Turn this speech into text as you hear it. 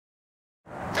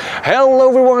Hello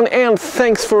everyone and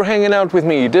thanks for hanging out with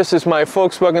me. This is my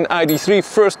Volkswagen ID.3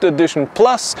 First Edition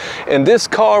Plus, and this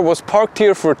car was parked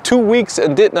here for 2 weeks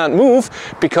and did not move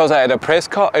because I had a press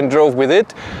car and drove with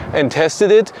it and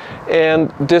tested it,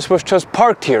 and this was just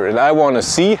parked here, and I want to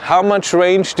see how much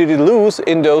range did it lose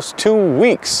in those 2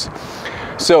 weeks.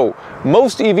 So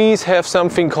most EVs have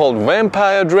something called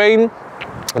vampire drain.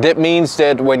 That means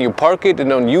that when you park it and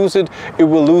don't use it, it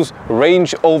will lose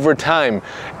range over time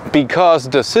because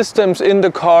the systems in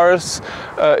the cars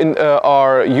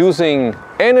are using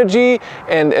energy,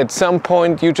 and at some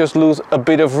point you just lose a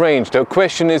bit of range. The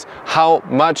question is, how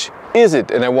much is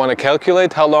it? And I want to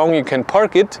calculate how long you can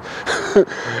park it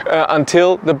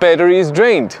until the battery is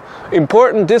drained.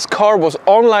 Important, this car was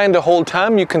online the whole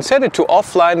time. You can set it to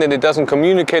offline and it doesn't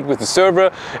communicate with the server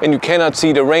and you cannot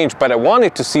see the range, but I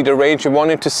wanted to see the range. I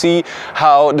wanted to see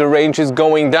how the range is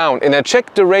going down, and I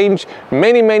checked the range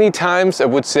many times. I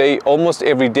would say almost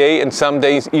every day, and some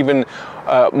days even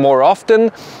more often.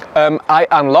 I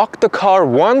unlocked the car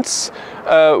once,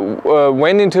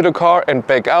 went into the car and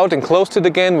back out and closed it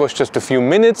again. It was just a few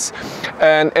minutes,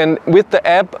 and with the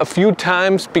app a few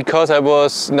times because I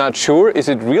was not sure, is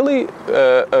it really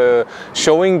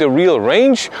showing the real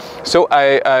range? So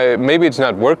I maybe it's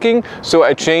not working, so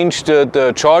I changed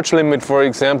the charge limit, for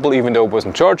example, even though it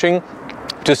wasn't charging,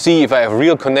 to see if I have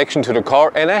real connection to the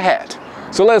car, and I had.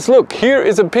 So let's look. Here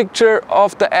is a picture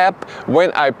of the app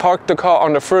when I parked the car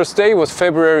on the first day. It was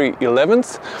February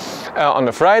 11th on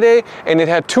a Friday, and it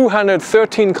had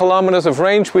 213 kilometers of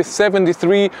range with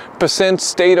 73%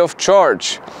 state of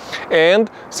charge.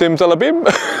 And simsalabim,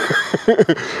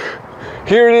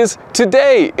 here it is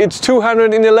today. It's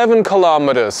 211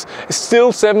 kilometers,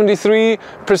 still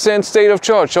 73% state of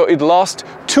charge. So it lost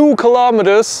 2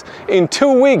 kilometers in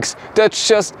 2 weeks. That's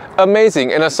just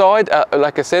amazing. And I saw it,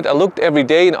 like I said, I looked every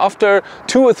day, and after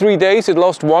 2 or 3 days it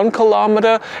lost 1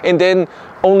 kilometer, and then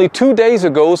only 2 days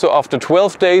ago, so after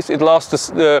 12 days, it lost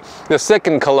the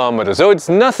second kilometer. So it's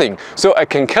nothing. So I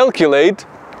can calculate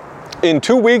in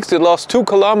 2 weeks it lost 2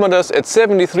 kilometers at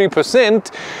 73%.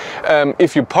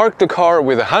 If you park the car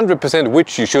with 100%,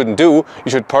 which you shouldn't do, you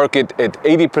should park it at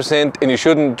 80%, and you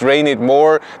shouldn't drain it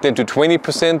more than to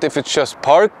 20% if it's just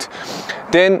parked.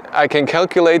 Then I can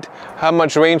calculate how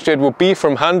much range that would be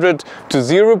from 100 to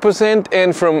 0%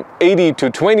 and from 80 to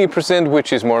 20%,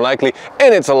 which is more likely,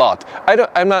 and it's a lot.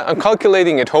 I'm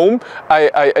calculating at home.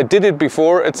 I did it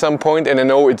before at some point, and I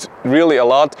know it's really a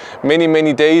lot,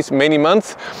 many days, many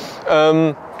months.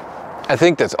 I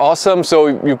think that's awesome. So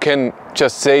you can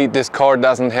just say this car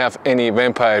doesn't have any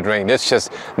vampire drain. It's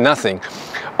just nothing.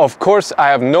 Of course, I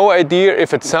have no idea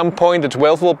if at some point the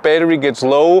 12-volt battery gets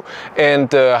low and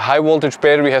the high voltage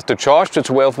battery has to charge the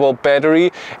 12-volt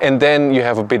battery, and then you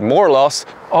have a bit more loss.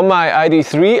 On my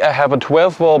ID.3 I have a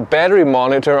 12-volt battery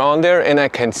monitor on there, and I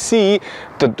can see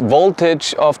the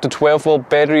voltage of the 12-volt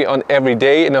battery on every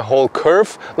day in a whole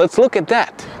curve. Let's look at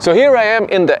that. So here I am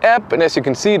in the app, and as you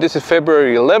can see, this is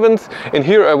February 11th, and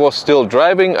here I was still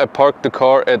driving. I parked the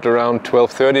car at around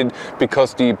 12:30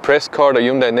 because the press car, the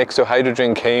Hyundai Nexo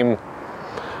Hydrogen, came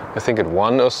I think at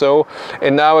 1 or so,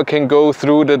 and now I can go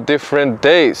through the different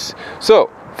days. So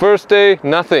first day,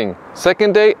 nothing.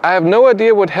 Second day, I have no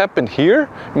idea what happened here.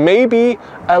 Maybe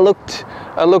I looked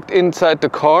inside the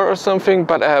car or something,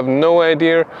 but I have no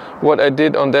idea what I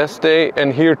did on this day.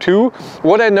 And here too,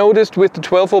 what I noticed with the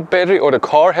 12-volt battery, or the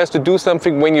car has to do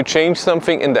something when you change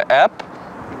something in the app.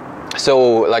 So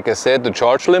like I said, the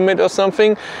charge limit or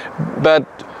something, but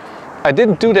I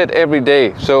didn't do that every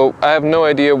day, so I have no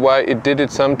idea why it did it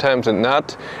sometimes and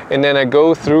not. And then I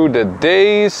go through the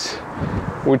days.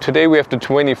 Today we have the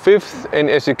 25th, and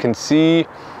as you can see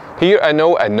here, I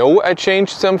know I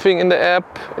changed something in the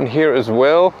app, and here as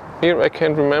well. Here I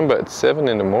can't remember, it's 7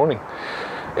 in the morning.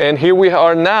 And here we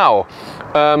are now.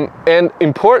 And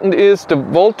important is the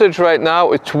voltage right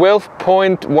now is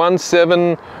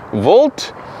 12.17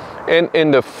 volt. And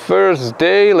in the first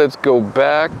day, let's go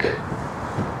back.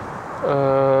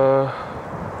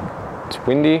 It's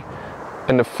windy.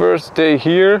 And the first day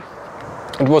here,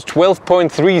 it was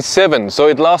 12.37, so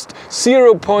it lost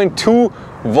 0.2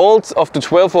 volts of the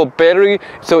 12-volt battery,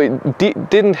 so it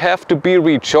didn't have to be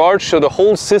recharged. So the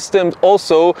whole system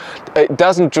also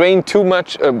doesn't drain too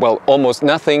much, well, almost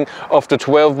nothing of the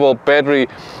 12-volt battery.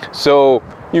 So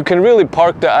you can really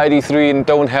park the ID.3 and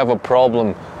don't have a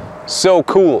problem. So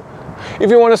cool. If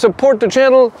you want to support the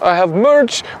channel, I have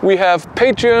merch, we have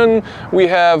Patreon, we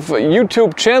have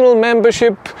YouTube channel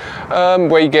membership,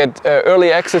 where you get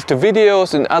early access to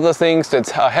videos and other things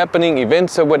that are happening,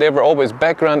 events or whatever, always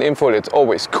background info that's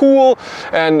always cool,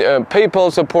 and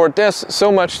PayPal support. There's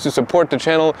so much to support the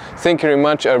channel. Thank you very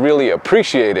much, I really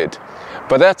appreciate it.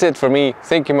 But that's it for me.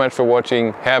 Thank you much for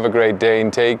watching. Have a great day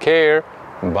and take care.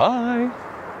 Bye.